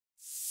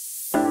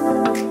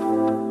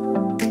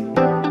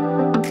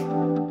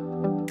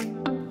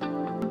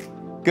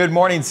Good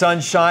morning,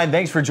 sunshine.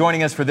 Thanks for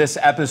joining us for this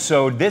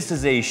episode. This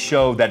is a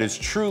show that is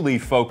truly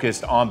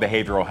focused on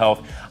behavioral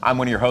health. I'm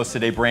one of your hosts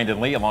today, Brandon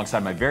Lee,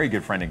 alongside my very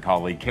good friend and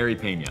colleague, Carey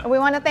Pena. We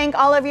want to thank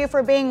all of you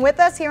for being with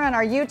us here on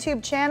our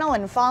YouTube channel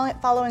and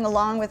following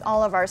along with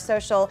all of our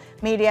social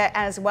media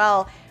as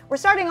well. We're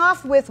starting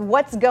off with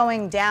what's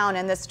going down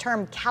in this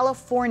term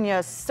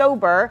California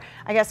sober,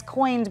 I guess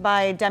coined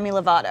by Demi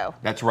Lovato.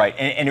 That's right,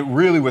 and it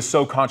really was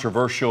so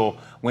controversial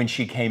when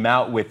she came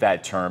out with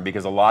that term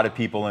because a lot of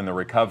people in the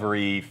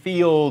recovery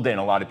field and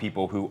a lot of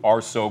people who are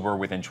sober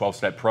within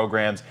 12-step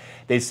programs,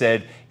 they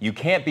said you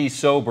can't be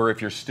sober if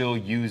you're still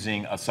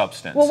using a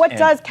substance. Well, what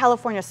does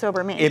California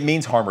sober mean? It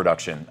means harm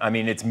reduction. I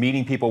mean, it's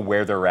meeting people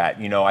where they're at.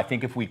 You know, I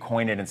think if we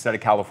coin it instead of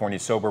California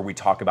sober, we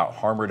talk about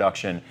harm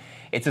reduction.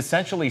 It's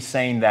essentially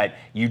saying that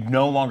you're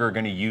no longer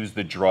going to use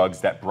the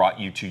drugs that brought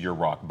you to your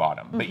rock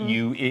bottom. But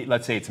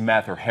let's say it's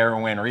meth or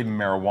heroin or even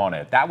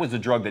marijuana. If that was a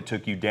drug that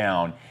took you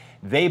down,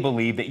 they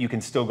believe that you can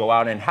still go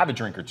out and have a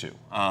drink or two,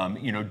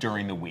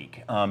 during the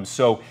week.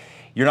 So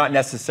you're not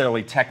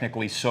necessarily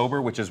technically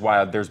sober, which is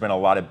why there's been a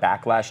lot of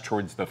backlash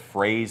towards the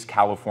phrase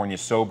California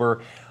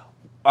sober.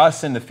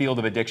 Us in the field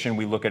of addiction,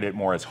 we look at it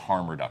more as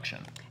harm reduction.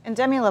 And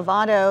Demi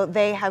Lovato,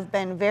 they have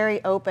been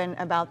very open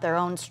about their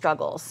own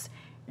struggles.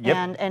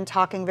 Yep. And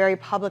talking very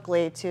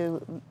publicly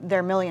to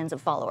their millions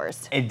of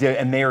followers. And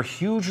they are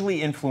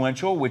hugely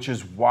influential, which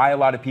is why a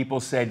lot of people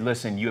said,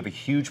 listen, you have a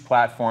huge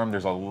platform.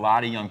 There's a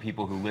lot of young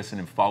people who listen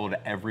and follow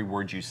to every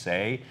word you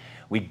say.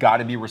 We got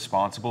to be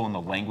responsible in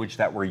the language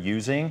that we're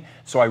using.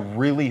 So I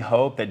really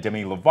hope that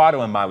Demi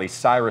Lovato and Miley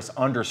Cyrus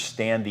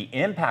understand the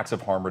impacts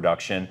of harm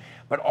reduction,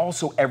 but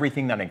also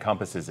everything that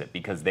encompasses it,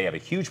 because they have a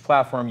huge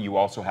platform. You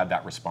also have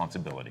that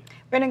responsibility.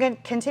 We're going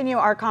to continue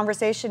our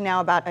conversation now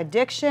about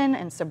addiction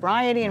and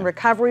sobriety and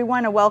recovery. We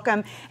want to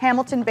welcome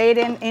Hamilton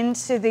Baiden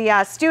into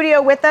the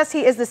studio with us.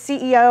 He is the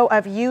CEO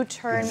of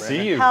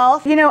Youturn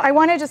Health. You know, I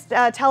want to just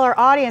tell our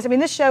audience, I mean,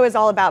 this show is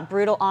all about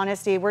brutal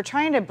honesty. We're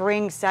trying to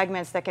bring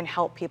segments that can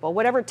help people,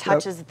 whatever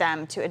touches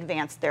them to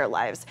advance their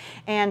lives.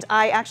 And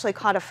I actually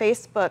caught a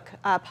Facebook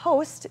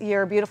post.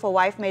 Your beautiful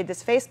wife made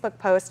this Facebook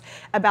post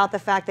about the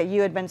fact that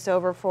you had been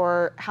sober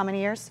for how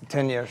many years?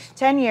 10 years.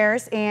 10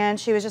 years, and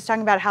she was just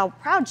talking about how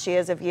proud she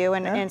is of you,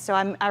 and so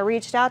I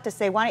reached out to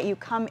say, why don't you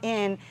come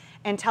in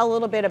and tell a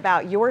little bit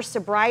about your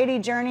sobriety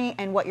journey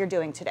and what you're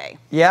doing today?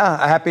 Yeah,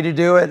 happy to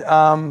do it.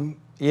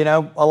 You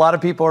know, a lot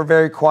of people are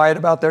very quiet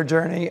about their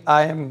journey.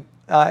 I am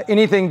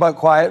anything but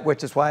quiet,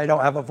 which is why I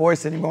don't have a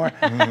voice anymore.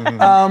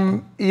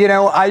 You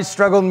know, I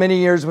struggled many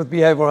years with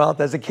behavioral health.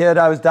 As a kid,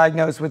 I was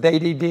diagnosed with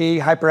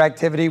ADD,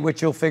 hyperactivity,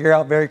 which you'll figure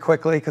out very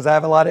quickly because I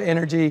have a lot of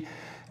energy.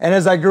 And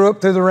as I grew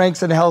up through the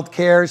ranks in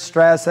healthcare,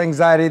 stress,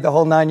 anxiety, the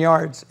whole 9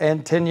 yards.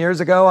 And 10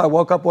 years ago, I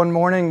woke up one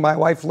morning, my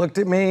wife looked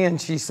at me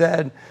and she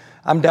said,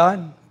 I'm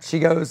done. She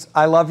goes,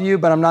 I love you,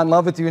 but I'm not in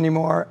love with you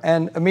anymore.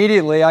 And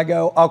immediately I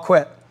go, I'll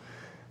quit.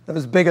 That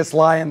was the biggest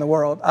lie in the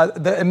world.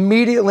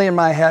 Immediately in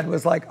my head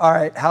was like, all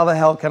right, how the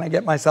hell can I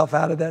get myself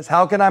out of this?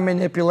 How can I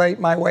manipulate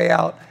my way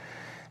out?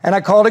 And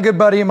I called a good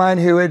buddy of mine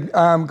who had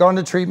gone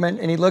to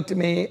treatment, and he looked at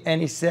me and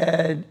he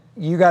said,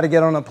 you got to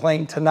get on a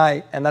plane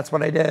tonight. And that's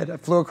what I did. I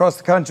flew across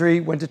the country,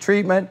 went to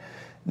treatment,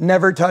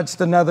 never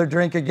touched another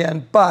drink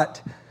again.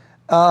 But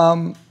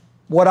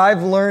what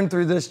I've learned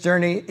through this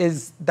journey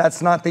is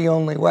that's not the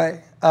only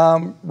way.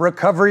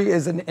 Recovery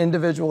is an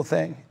individual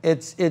thing.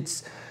 It's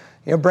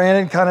you know,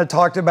 Brandon kind of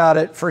talked about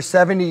it. For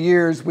 70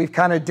 years, we've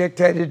kind of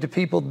dictated to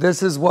people,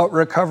 this is what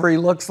recovery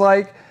looks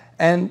like.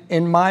 And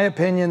in my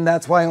opinion,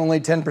 that's why only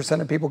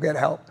 10% of people get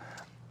help.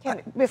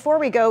 Before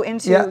we go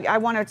into,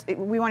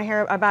 we want to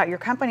hear about your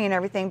company and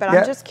everything, but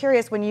I'm just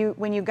curious when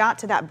you got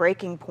to that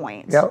breaking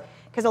point,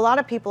 because a lot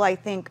of people, I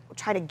think,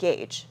 try to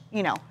gauge,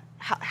 you know,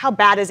 how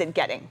bad is it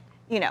getting,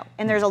 you know,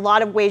 and there's a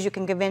lot of ways you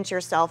can convince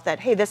yourself that,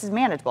 hey, this is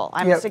manageable.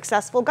 I'm a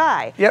successful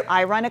guy.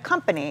 I run a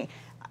company.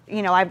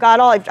 You know,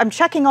 I'm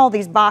checking all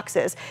these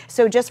boxes.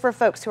 So just for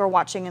folks who are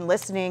watching and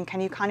listening, can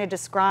you kind of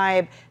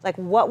describe, like,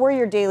 what were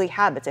your daily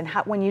habits? And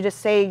how, when you just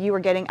say you were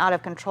getting out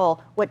of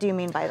control, what do you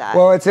mean by that?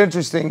 Well, it's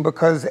interesting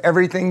because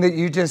everything that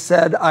you just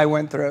said, I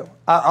went through.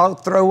 I'll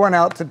throw one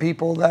out to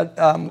people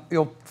that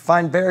you'll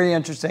find very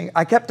interesting.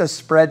 I kept a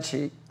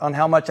spreadsheet on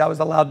how much I was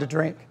allowed to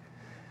drink.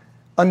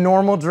 A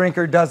normal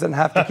drinker doesn't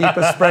have to keep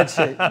a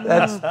spreadsheet.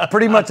 That's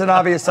pretty much an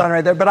obvious sign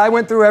right there. But I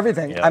went through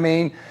everything. I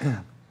mean,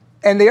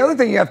 and the other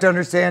thing you have to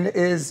understand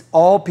is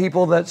all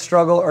people that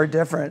struggle are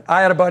different.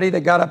 I had a buddy that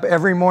got up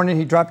every morning,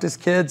 he dropped his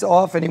kids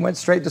off and he went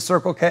straight to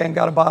Circle K and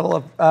got a bottle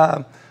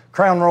of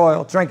Crown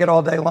Royal, drank it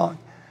all day long.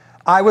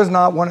 I was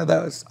not one of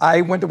those.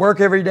 I went to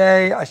work every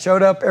day. I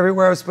showed up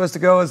everywhere I was supposed to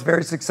go. I was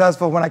very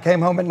successful. When I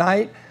came home at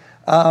night,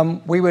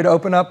 we would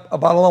open up a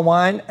bottle of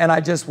wine and I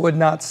just would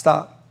not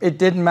stop. It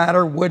didn't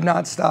matter, would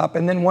not stop.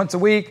 And then once a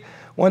week,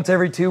 once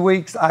every 2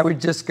 weeks, I would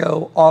just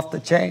go off the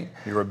chain.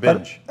 You were a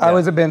binge. I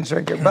was a binge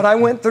drinker. But I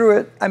went through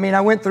it. I mean,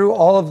 I went through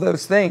all of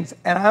those things.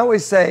 And I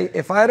always say,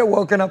 if I had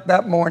woken up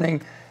that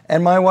morning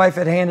and my wife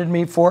had handed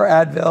me 4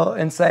 Advil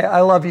and say, I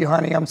love you,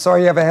 honey, I'm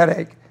sorry you have a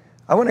headache,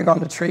 I wouldn't have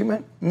gone to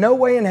treatment. No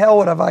way in hell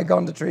would have I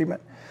gone to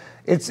treatment.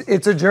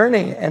 it's a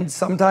journey, and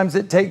sometimes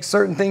it takes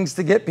certain things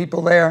to get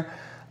people there.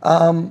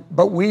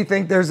 But we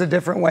think there's a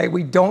different way.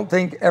 We don't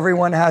think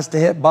everyone has to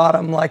hit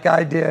bottom like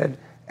I did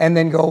and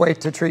then go away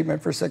to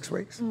treatment for 6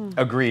 weeks.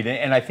 Agreed.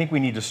 And I think we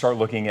need to start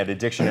looking at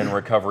addiction and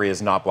recovery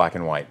as not black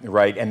and white,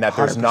 right? And that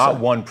there's 100%. not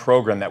one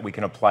program that we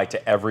can apply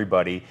to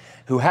everybody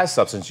who has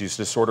substance use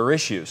disorder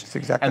issues. That's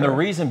exactly and the right.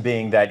 reason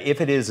being that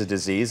if it is a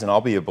disease, and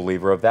I'll be a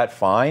believer of that,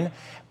 fine,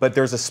 but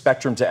there's a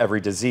spectrum to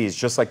every disease,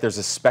 just like there's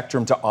a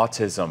spectrum to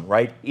autism,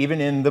 right? Even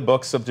in the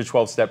books of the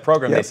 12-step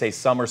program, they say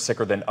some are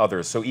sicker than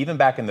others. So even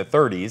back in the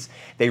 30s,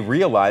 they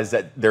realized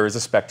that there is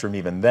a spectrum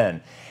even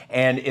then.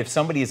 And if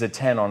somebody is a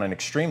 10 on an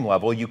extreme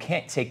level, you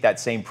can't take that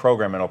same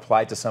program and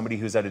apply it to somebody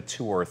who's at a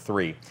 2 or a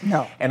 3.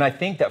 No. And I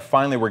think that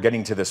finally we're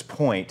getting to this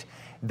point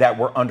that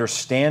we're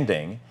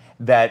understanding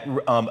that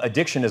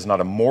addiction is not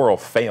a moral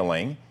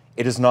failing.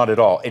 It is not at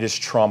all. It is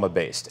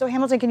trauma-based. So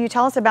Hamilton, can you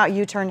tell us about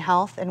Youturn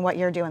Health and what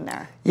you're doing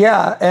there?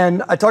 Yeah,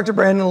 and I talked to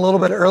Brandon a little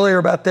bit earlier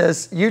about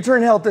this.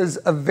 Youturn Health is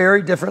a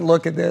very different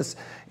look at this.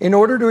 In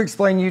order to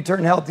explain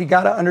Youturn Health, you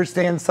got to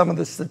understand some of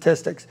the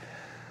statistics.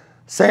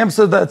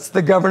 SAMHSA, that's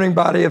the governing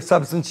body of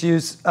substance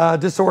use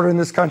disorder in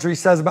this country,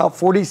 says about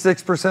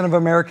 46% of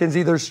Americans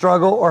either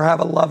struggle or have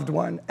a loved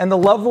one. And the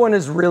loved one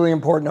is really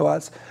important to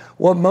us.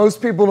 What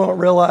most people don't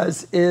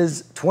realize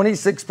is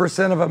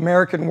 26% of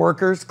American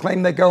workers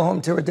claim they go home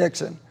to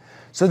addiction.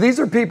 So these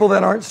are people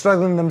that aren't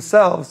struggling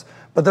themselves,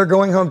 but they're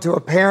going home to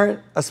a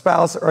parent, a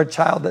spouse, or a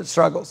child that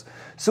struggles.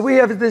 So we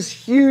have this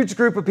huge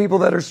group of people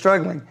that are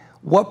struggling.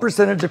 What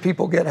percentage of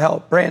people get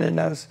help? Brandon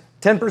knows,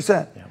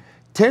 10%. Yeah.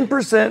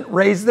 10%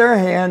 raise their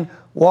hand,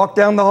 walk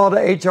down the hall to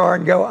HR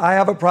and go, I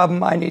have a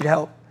problem, I need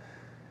help.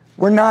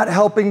 We're not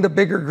helping the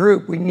bigger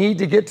group. We need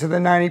to get to the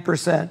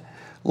 90%.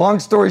 Long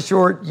story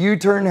short,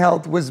 Youturn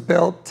Health was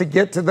built to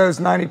get to those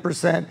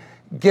 90%,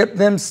 get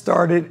them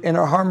started in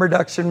a harm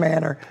reduction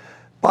manner.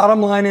 Bottom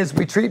line is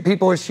we treat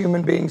people as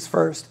human beings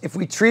first. If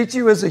we treat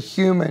you as a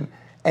human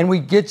and we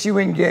get you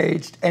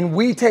engaged and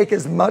we take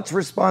as much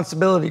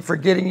responsibility for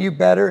getting you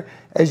better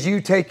as you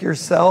take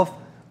yourself,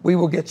 we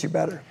will get you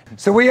better.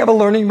 So we have a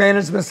learning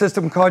management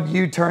system called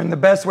Youturn. The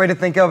best way to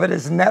think of it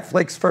is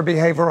Netflix for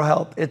behavioral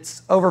health.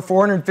 It's over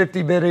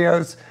 450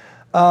 videos.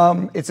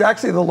 It's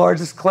actually the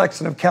largest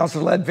collection of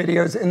counselor-led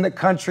videos in the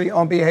country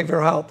on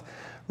behavioral health.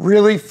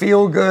 Really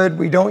feel good.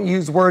 We don't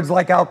use words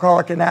like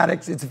alcoholic and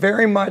addicts. It's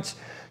very much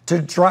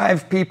to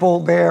drive people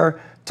there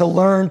to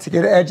learn, to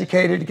get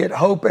educated, to get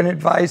hope and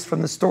advice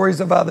from the stories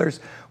of others.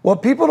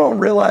 What people don't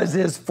realize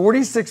is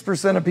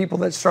 46% of people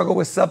that struggle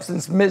with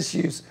substance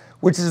misuse,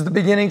 which is the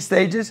beginning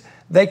stages,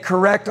 they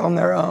correct on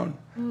their own.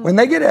 When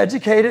they get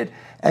educated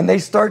and they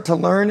start to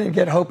learn and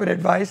get hope and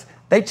advice,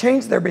 they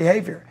change their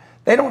behavior.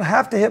 They don't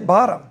have to hit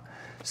bottom.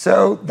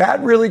 So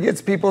that really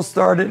gets people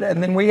started.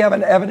 And then we have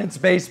an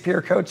evidence-based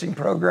peer coaching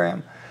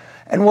program.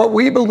 And what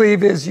we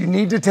believe is you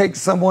need to take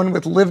someone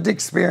with lived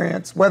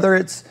experience, whether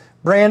it's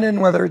Brandon,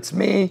 whether it's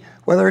me,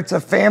 whether it's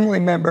a family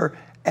member,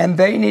 and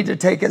they need to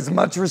take as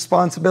much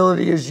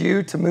responsibility as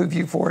you to move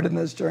you forward in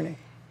this journey.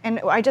 And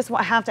I just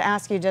have to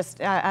ask you, just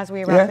as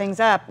we wrap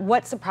things up,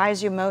 what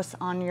surprised you most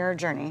on your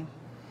journey?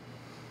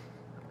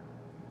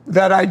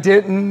 That I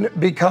didn't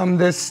become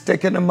this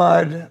stick in the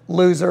mud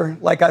loser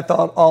like I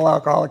thought all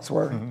alcoholics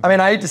were. I mean,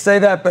 I hate to say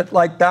that, but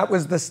like that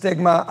was the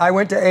stigma. I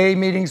went to AA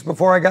meetings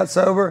before I got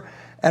sober,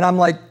 and I'm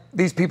like,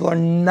 these people are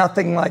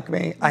nothing like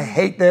me. I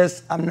hate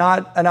this. I'm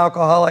not an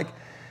alcoholic.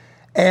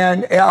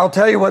 And I'll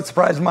tell you what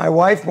surprised my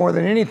wife more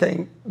than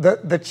anything.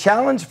 The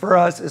challenge for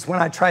us is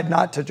when I tried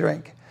not to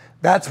drink.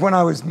 That's when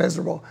I was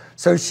miserable.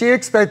 So she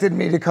expected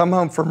me to come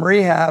home from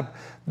rehab,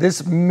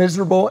 this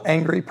miserable,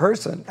 angry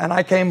person. And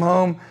I came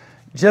home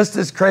just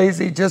as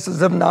crazy, just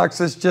as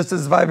obnoxious, just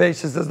as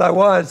vivacious as I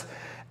was.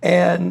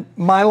 And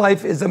my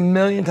life is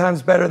 1,000,000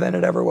 times better than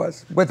it ever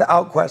was,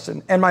 without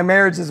question. And my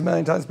marriage is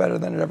 1,000,000 times better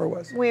than it ever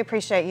was. We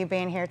appreciate you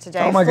being here today.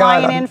 Oh my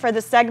God, Flying in for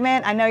the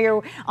segment. I know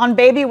you're on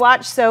baby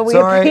watch, so we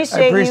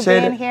appreciate you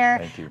being here.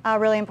 Thank you.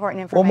 Really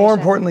important information. Well, more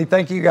importantly,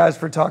 thank you guys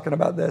for talking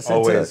about this.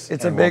 Always.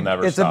 It's a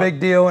big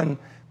deal, and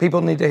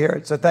people need to hear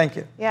it. So thank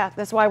you. Yeah,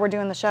 that's why we're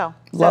doing the show.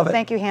 Love it.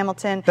 Thank you,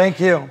 Hamilton. Thank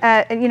you.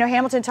 You know,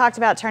 Hamilton talked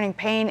about turning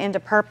pain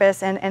into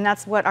purpose, and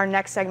that's what our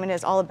next segment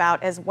is all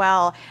about as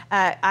well.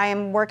 I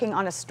am working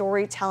on a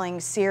storytelling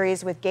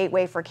series with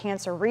Gateway for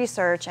Cancer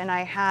Research, and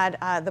I had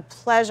the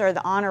pleasure,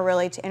 the honor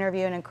really, to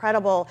interview an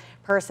incredible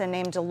person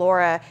named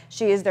Delora.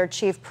 She is their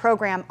chief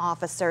program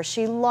officer.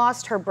 She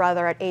lost her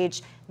brother at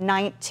age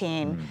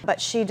 19,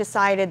 but she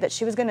decided that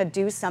she was going to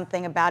do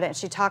something about it. And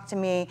she talked to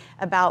me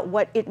about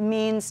what it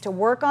means to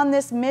work on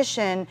this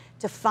mission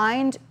to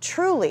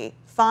truly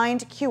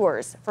find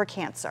cures for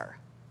cancer.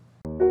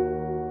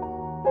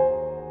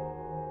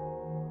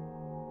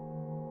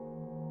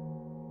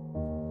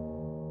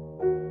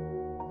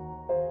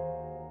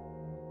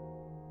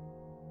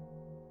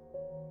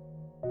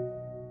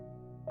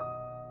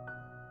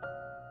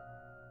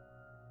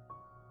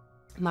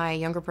 My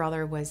younger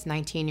brother was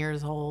 19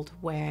 years old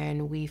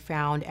when we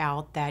found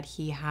out that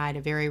he had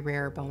a very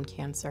rare bone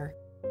cancer.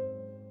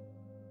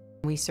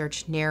 We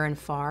searched near and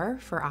far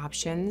for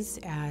options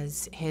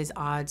as his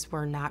odds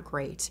were not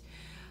great.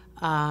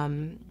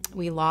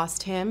 We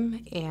lost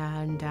him,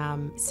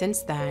 and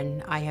since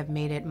then I have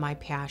made it my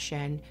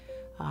passion,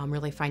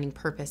 really finding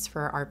purpose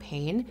for our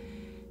pain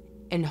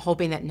and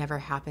hoping that never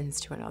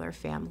happens to another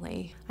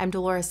family. I'm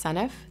Dolores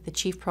Seneff, the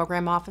Chief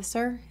Program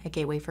Officer at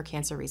Gateway for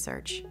Cancer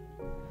Research.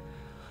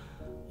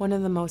 One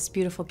of the most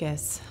beautiful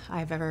gifts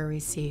I've ever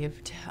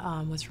received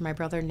was from my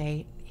brother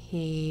Nate.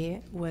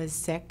 He was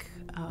sick.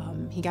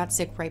 He got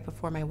sick right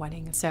before my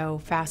wedding. So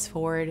fast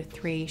forward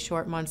 3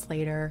 short months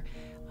later,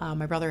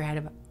 my brother had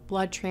a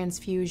blood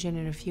transfusion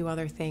and a few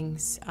other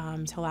things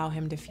to allow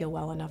him to feel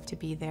well enough to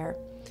be there.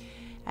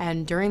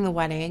 And during the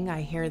wedding,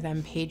 I hear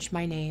them page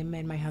my name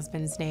and my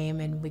husband's name,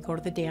 and we go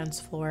to the dance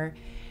floor.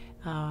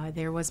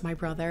 There was my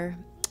brother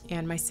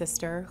and my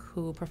sister,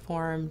 who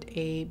performed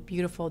a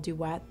beautiful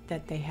duet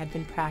that they had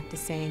been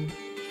practicing.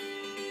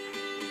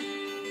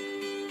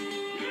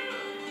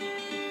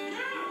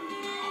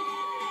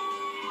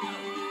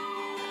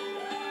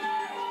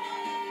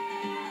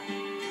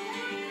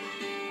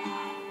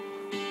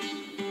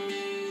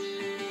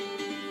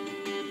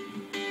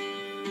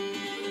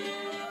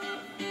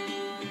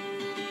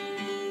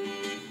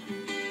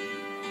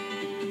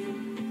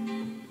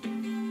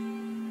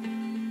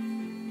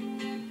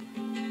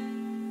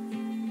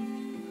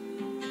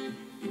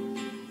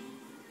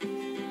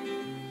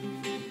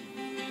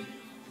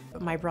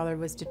 My brother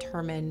was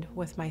determined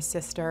with my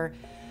sister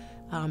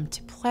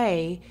to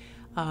play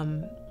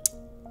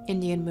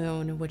Indian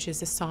Moon, which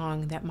is a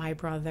song that my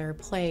brother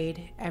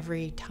played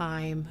every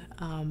time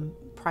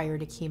prior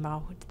to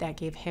chemo that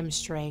gave him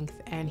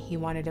strength, and he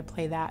wanted to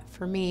play that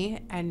for me.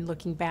 And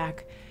looking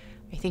back,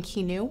 I think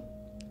he knew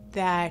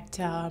that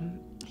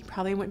he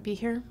probably wouldn't be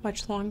here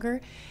much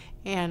longer,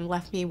 and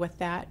left me with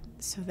that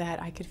so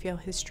that I could feel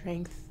his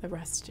strength the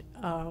rest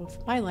of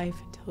my life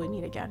until we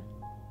meet again.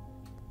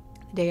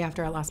 The day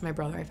after I lost my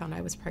brother, I found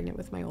I was pregnant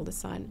with my oldest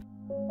son.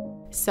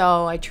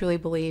 So I truly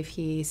believe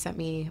he sent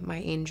me my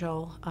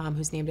angel,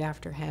 who's named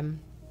after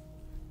him.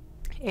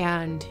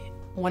 And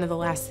one of the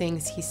last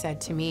things he said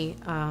to me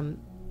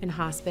in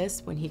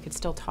hospice, when he could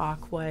still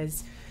talk,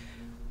 was,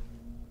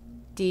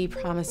 "Dee,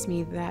 promise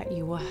me that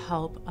you will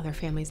help other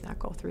families not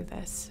go through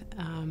this."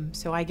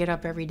 So I get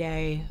up every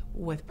day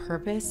with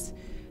purpose.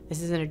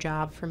 This isn't a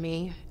job for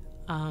me.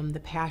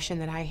 The passion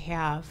that I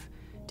have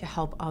to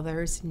help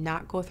others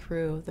not go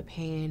through the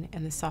pain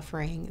and the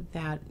suffering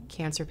that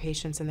cancer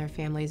patients and their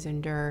families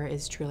endure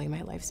is truly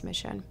my life's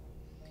mission.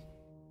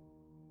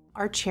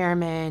 Our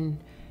chairman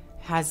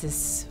has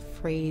this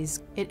phrase,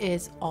 "It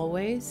is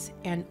always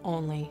and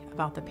only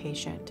about the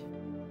patient."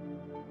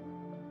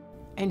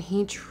 And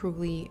he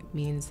truly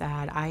means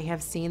that. I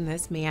have seen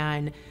this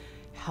man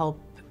help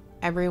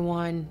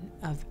everyone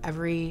of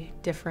every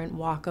different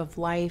walk of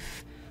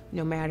life,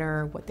 no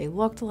matter what they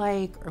looked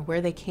like or where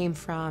they came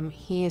from.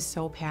 He is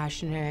so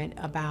passionate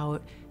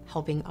about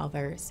helping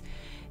others.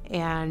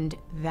 And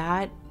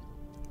that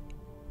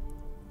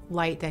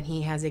light that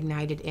he has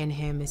ignited in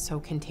him is so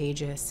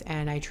contagious.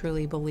 And I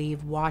truly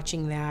believe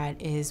watching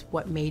that is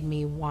what made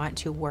me want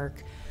to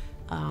work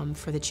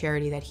for the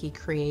charity that he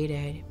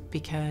created,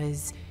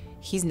 because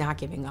he's not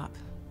giving up.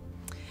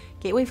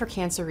 Gateway for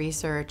Cancer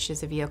Research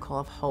is a vehicle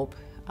of hope,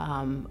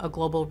 a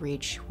global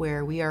reach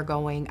where we are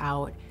going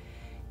out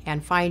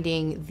and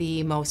finding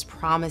the most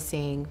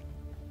promising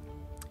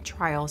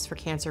trials for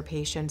cancer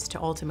patients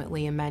to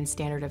ultimately amend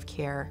standard of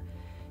care.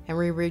 And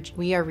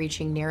we are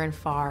reaching near and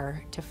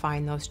far to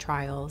find those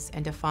trials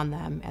and to fund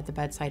them at the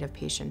bedside of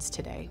patients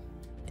today.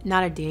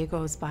 Not a day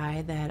goes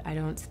by that I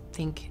don't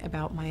think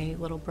about my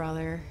little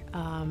brother,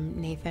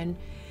 Nathan.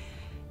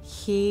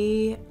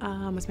 He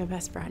was my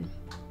best friend.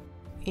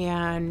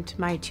 And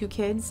my 2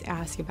 kids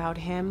ask about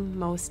him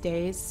most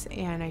days,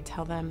 and I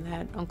tell them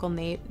that Uncle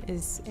Nate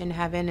is in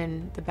heaven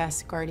and the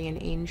best guardian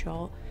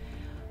angel.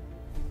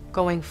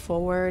 Going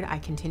forward, I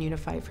continue to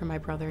fight for my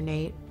brother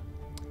Nate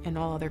and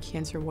all other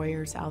cancer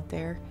warriors out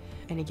there.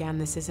 And again,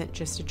 this isn't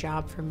just a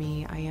job for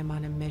me. I am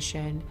on a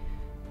mission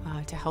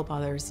to help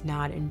others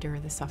not endure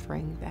the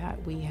suffering that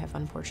we have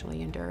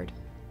unfortunately endured.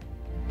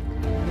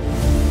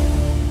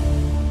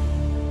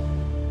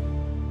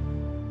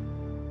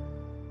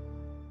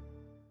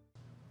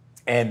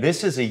 And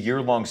this is a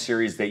year-long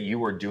series that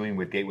you are doing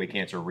with Gateway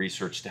Cancer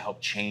Research to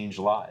help change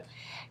lives.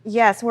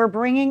 Yes, we're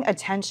bringing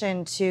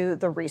attention to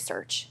the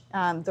research,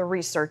 the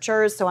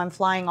researchers. So I'm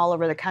flying all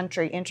over the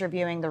country,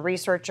 interviewing the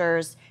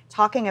researchers,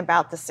 talking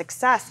about the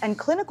success and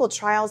clinical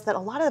trials that a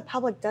lot of the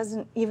public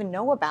doesn't even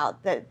know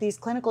about, that these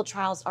clinical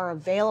trials are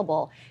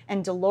available.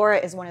 And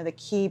Dolores is one of the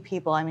key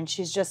people. I mean,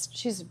 she's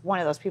one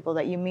of those people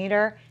that you meet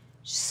her,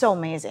 she's so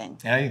amazing.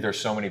 And I think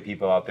there's so many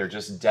people out there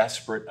just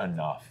desperate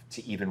enough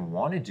to even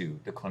want to do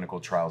the clinical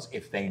trials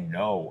if they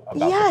know about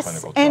the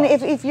clinical trials. And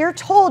if you're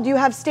told you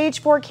have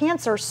stage 4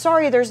 cancer,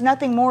 sorry, there's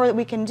nothing more that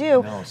we can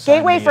do. No,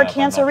 Gateway for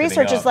Cancer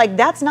Research is like,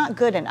 that's not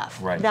good enough.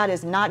 Right. That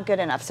is not good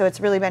enough. So it's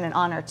really been an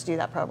honor to do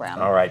that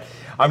program. All right.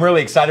 I'm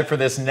really excited for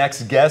this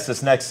next guest,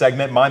 this next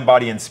segment, Mind,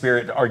 Body, and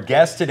Spirit. Our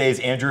guest today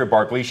is Andrea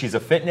Barkley. She's a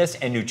fitness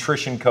and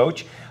nutrition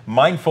coach,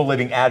 mindful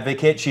living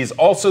advocate. She's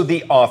also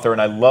the author,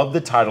 and I love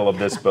the title of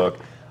this book,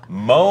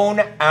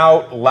 Moan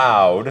Out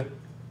Loud,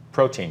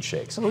 Protein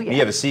Shakes. Oh, yeah. You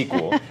have a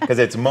sequel because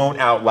it's Moan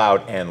Out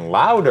Loud and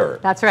Louder.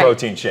 That's right.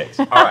 Protein Shakes.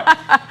 All right.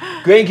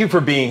 Thank you for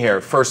being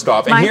here, first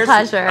off. My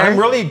pleasure. I'm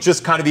really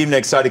just kind of even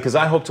excited because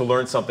I hope to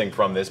learn something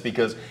from this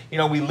because, you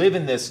know, we live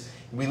in this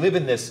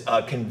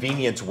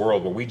convenience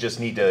world where we just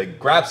need to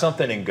grab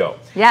something and go.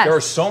 Yes. There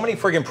are so many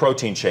friggin'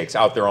 protein shakes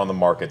out there on the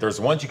market. There's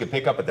ones you can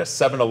pick up at the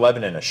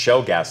 7-Eleven and a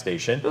Shell gas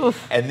station.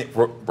 Oof.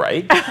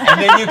 Right? And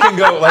then you can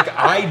go, like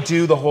I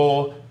do the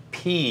whole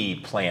pea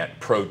plant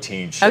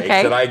protein shakes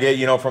that I get,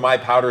 you know, from my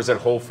powders at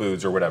Whole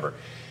Foods or whatever.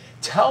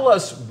 Tell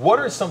us, what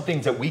are some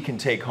things that we can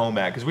take home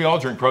at, because we all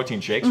drink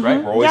protein shakes,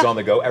 right? We're always on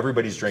the go.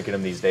 Everybody's drinking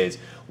them these days.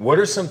 What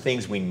are some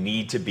things we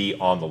need to be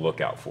on the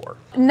lookout for?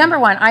 Number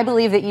one, I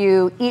believe that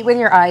you eat with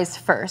your eyes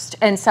first.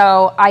 And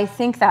so I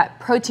think that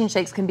protein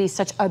shakes can be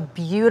such a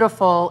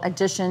beautiful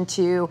addition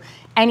to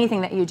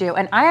anything that you do.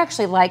 And I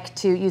actually like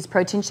to use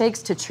protein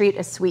shakes to treat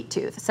a sweet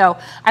tooth. So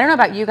I don't know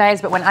about you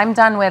guys, but when I'm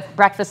done with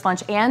breakfast,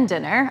 lunch, and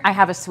dinner, I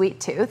have a sweet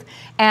tooth.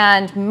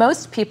 And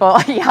most people,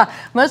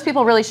 most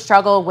people really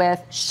struggle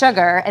with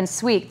sugar and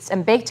sweets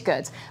and baked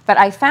goods. But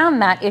I found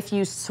that if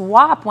you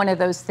swap one of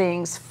those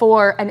things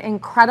for an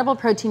incredible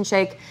protein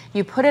shake,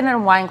 you put it in a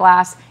wine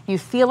glass, you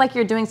feel like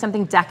you're doing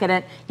something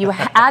decadent, you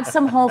add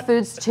some Whole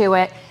Foods to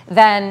it,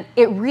 then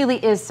it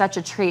really is such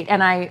a treat.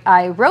 And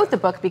I wrote the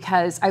book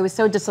because I was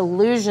so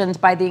disillusioned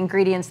by the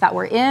ingredients that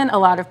were in a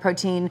lot of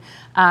protein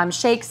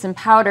shakes and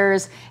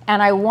powders,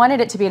 and I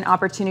wanted it to be an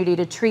opportunity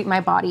to treat my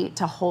body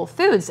to whole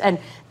foods. And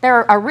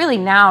there are really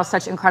now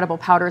such incredible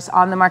powders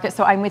on the market,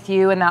 so I'm with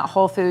you in that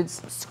Whole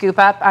Foods scoop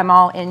up. I'm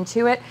all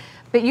into it.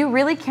 But you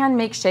really can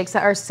make shakes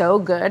that are so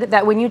good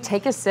that when you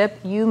take a sip,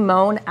 you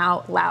moan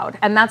out loud.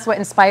 And that's what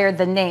inspired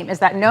the name, is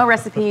that no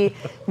recipe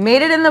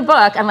made it in the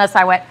book unless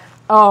I went,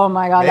 oh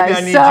my God, maybe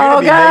that is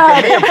so good. Maybe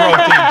I need you to be making me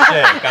a protein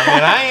shake. I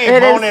mean, I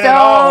ain't moaning at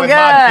all with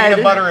my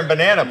peanut butter and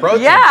banana protein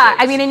shakes.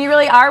 I mean, and you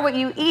really are what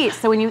you eat.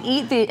 So when you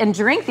eat and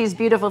drink these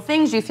beautiful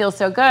things, you feel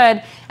so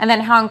good. And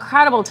then how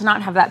incredible to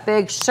not have that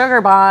big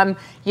sugar bomb,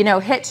 you know,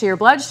 hit to your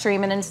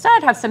bloodstream, and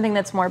instead have something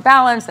that's more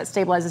balanced, that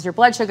stabilizes your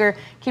blood sugar,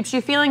 keeps you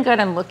feeling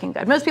good and looking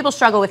good. Most people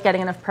struggle with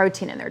getting enough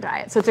protein in their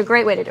diet, so it's a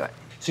great way to do it.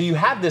 So you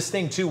have this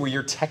thing too where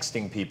you're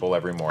texting people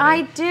every morning.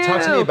 I do.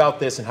 Talk to me about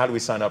this, and how do we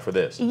sign up for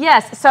this?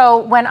 Yes, so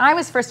when I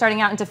was first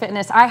starting out into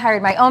fitness, I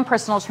hired my own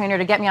personal trainer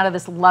to get me out of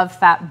this love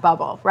fat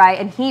bubble, right?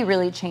 And he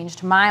really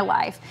changed my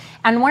life.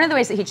 And one of the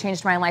ways that he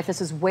changed my life, this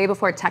was way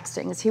before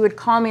texting, is he would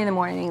call me in the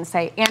morning and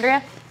say,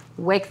 Andrea,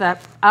 wake up,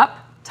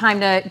 time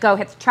to go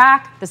hit the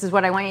track. This is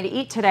what I want you to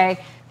eat today.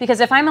 Because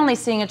if I'm only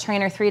seeing a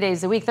trainer 3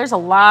 days a week, there's a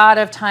lot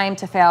of time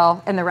to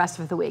fail in the rest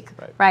of the week,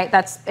 right?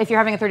 That's, if you're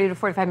having a 30 to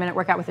 45 minute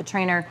workout with a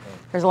trainer,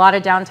 there's a lot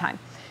of downtime.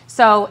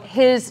 So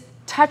his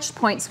touch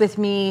points with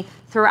me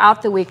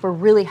throughout the week were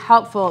really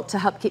helpful to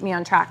help keep me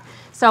on track.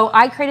 So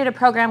I created a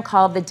program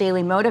called the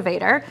Daily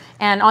Motivator,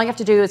 and all you have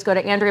to do is go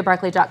to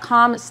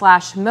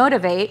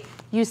andreabarkley.com/motivate.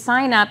 You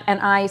sign up, and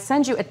I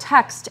send you a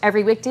text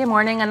every weekday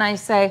morning, and I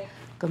say,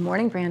 good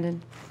morning,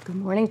 Brandon. Good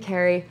morning,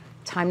 Carey.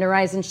 Time to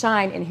rise and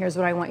shine, and here's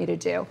what I want you to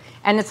do.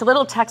 And it's a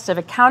little text of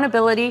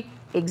accountability,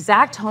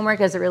 exact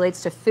homework as it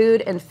relates to food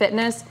and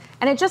fitness,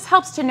 and it just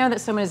helps to know that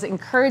someone is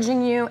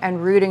encouraging you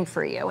and rooting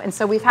for you. And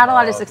so we've had a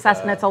lot of success,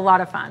 and it's a lot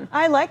of fun.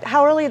 I like,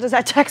 how early does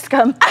that text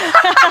come?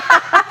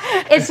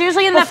 It's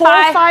usually in the Before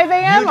 5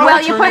 a.m.?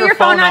 Well, you put your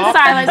phone on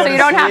silent, so you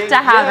don't have to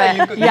have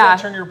it. You don't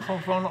turn your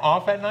phone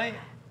off at night?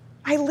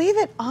 I leave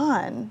it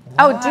on. Why?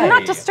 Oh, do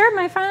not disturb,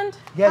 my friend.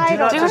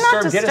 Yeah, do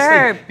not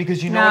disturb.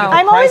 Because you know,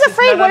 I'm always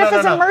afraid. What if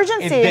it's an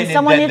emergency and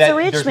someone needs to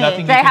reach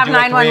me? They have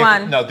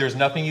 911. No, there's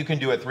nothing you can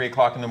do at 3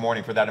 o'clock in the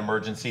morning for that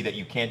emergency that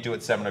you can't do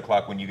at 7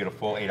 o'clock when you get a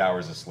full 8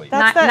 hours of sleep.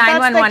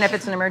 911 if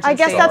it's an emergency. I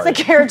guess that's the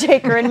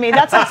caretaker in me.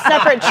 That's a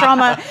separate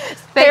trauma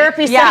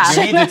therapy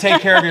session. You need to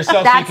take care of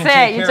yourself. That's so you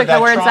can it. You took the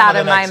words out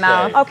of my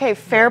mouth. Okay,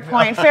 fair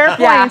point. Fair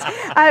point.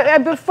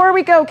 Before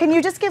we go, can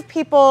you just give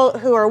people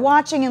who are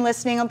watching and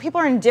listening,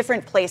 people are in different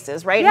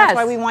places, right? Yes. That's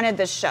why we wanted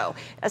this show.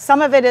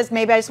 Some of it is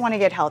maybe I just want to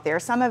get healthier.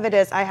 Some of it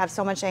is I have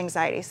so much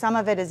anxiety. Some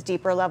of it is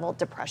deeper level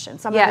depression.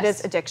 Some of it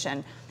is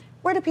addiction.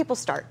 Where do people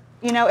start?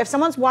 You know, if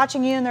someone's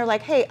watching you and they're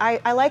like, hey,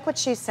 I like what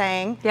she's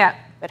saying,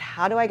 but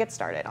how do I get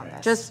started on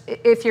this? Just,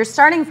 if you're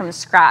starting from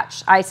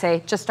scratch, I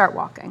say, just start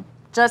walking.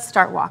 Just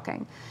start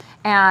walking.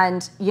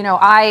 And, you know,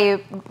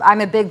 I'm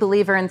a big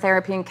believer in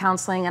therapy and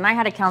counseling, and I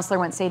had a counselor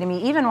once say to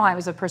me, even while I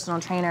was a personal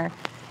trainer,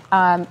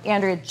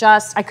 Andrea,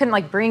 I couldn't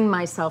like bring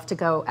myself to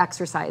go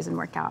exercise and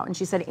work out. And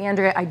she said,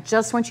 Andrea, I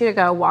just want you to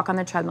go walk on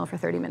the treadmill for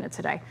 30 minutes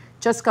a day.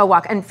 Just go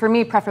walk. And for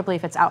me, preferably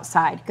if it's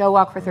outside, go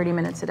walk for 30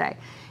 minutes a day.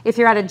 If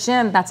you're at a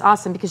gym, that's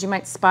awesome because you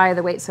might spy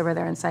the weights over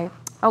there and say,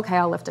 okay,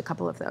 I'll lift a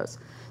couple of those.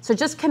 So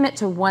just commit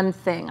to one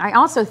thing. I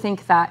also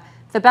think that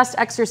the best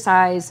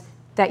exercise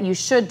that you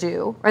should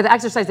do, or the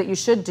exercise that you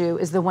should do,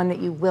 is the one that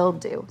you will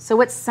do. So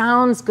what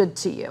sounds good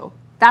to you,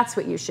 that's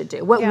what you should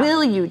do. What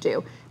will you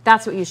do?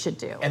 That's what you should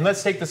do. And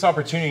let's take this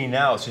opportunity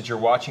now, since you're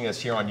watching us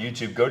here on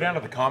YouTube, go down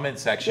to the comment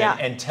section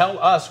and tell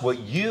us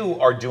what you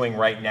are doing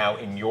right now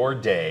in your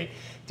day,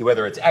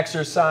 whether it's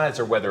exercise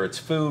or whether it's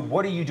food.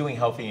 What are you doing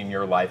healthy in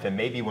your life? And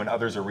maybe when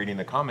others are reading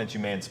the comments, you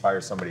may inspire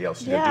somebody else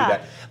to do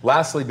that.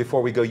 Lastly,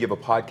 before we go, you have a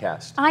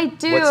podcast. I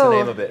do. What's the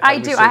name of it? I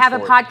do. I have a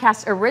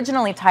podcast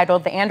originally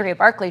titled The Andrea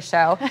Barkley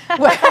Show,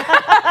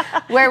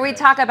 where we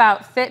talk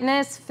about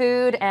fitness,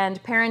 food,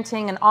 and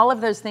parenting, and all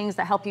of those things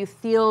that help you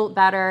feel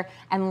better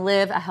and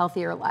live a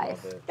healthier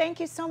life. Thank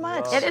you so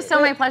much. It is so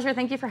my pleasure.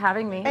 Thank you for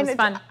having me. It was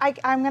fun.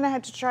 I'm going to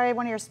have to try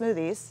one of your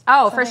smoothies.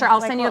 Oh, for sure. I'll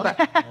send you a book.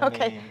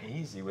 Okay.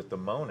 Easy with the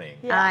moaning.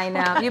 I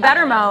know. You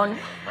better moan.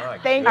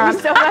 Thank you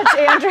so much,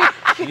 Andrea.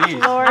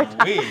 Jeez, Lord.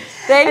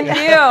 Thank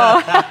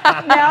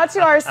you. Now to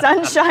our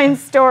sunshine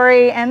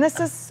story, and this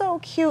is so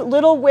cute.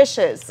 Little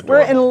Wishes. Adorable.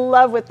 We're in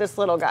love with this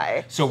little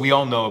guy. So we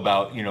all know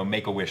about,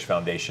 Make-A-Wish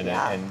Foundation,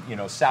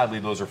 and sadly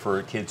those are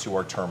for kids who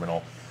are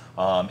terminal.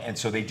 And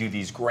so they do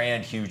these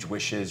grand, huge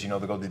wishes. They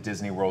go to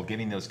Disney World,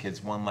 giving those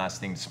kids one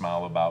last thing to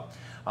smile about.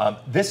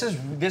 This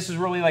is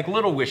really like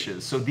little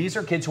wishes. So these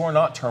are kids who are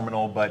not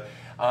terminal, but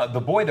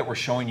the boy that we're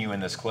showing you in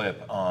this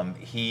clip,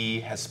 he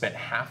has spent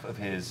half of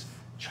his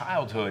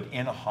childhood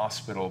in a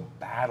hospital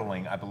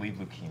battling, I believe,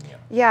 leukemia.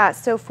 Yeah,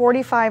 so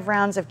 45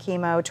 rounds of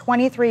chemo,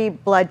 23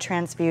 blood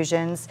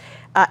transfusions,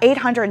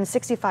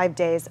 865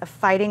 days of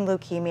fighting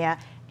leukemia,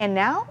 and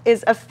now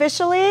is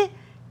officially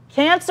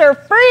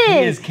cancer-free. He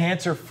is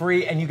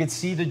cancer-free, and you can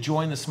see the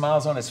joy and the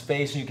smiles on his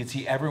face, and you can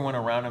see everyone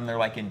around him. They're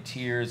like in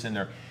tears, and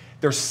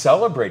they're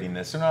celebrating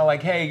this. They're not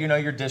like, hey,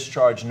 you're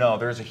discharged. No,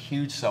 there's a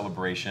huge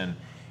celebration.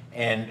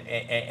 And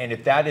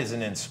if that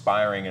isn't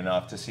inspiring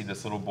enough to see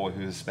this little boy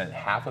who has spent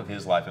half of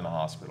his life in the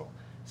hospital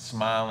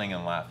smiling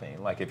and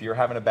laughing, like if you're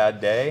having a bad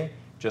day,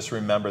 just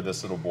remember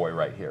this little boy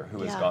right here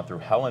who has gone through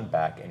hell and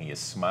back, and he is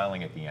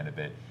smiling at the end of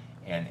it.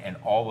 And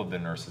all of the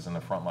nurses and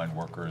the frontline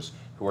workers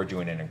who are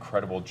doing an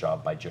incredible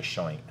job by just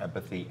showing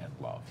empathy and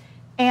love.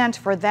 And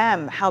for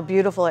them, how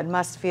beautiful it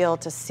must feel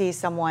to see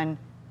someone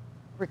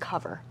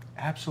recover.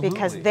 Absolutely.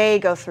 Because they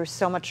go through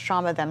so much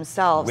trauma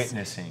themselves.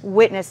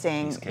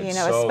 Witnessing,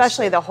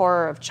 especially the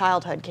horror of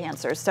childhood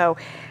cancer. So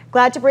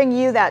glad to bring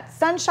you that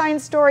sunshine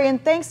story,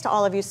 and thanks to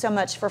all of you so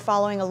much for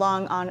following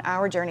along on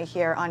our journey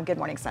here on Good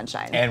Morning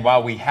Sunshine. And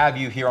while we have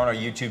you here on our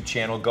YouTube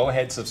channel, go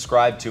ahead,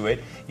 subscribe to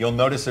it. You'll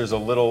notice there's a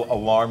little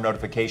alarm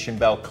notification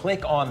bell.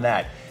 Click on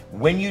that.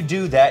 When you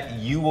do that,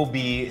 you will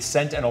be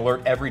sent an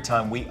alert every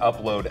time we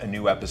upload a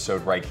new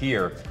episode right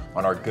here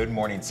on our Good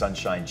Morning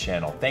Sunshine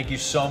channel. Thank you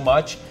so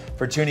much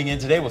for tuning in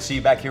today. We'll see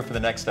you back here for the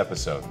next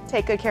episode.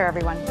 Take good care,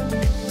 everyone.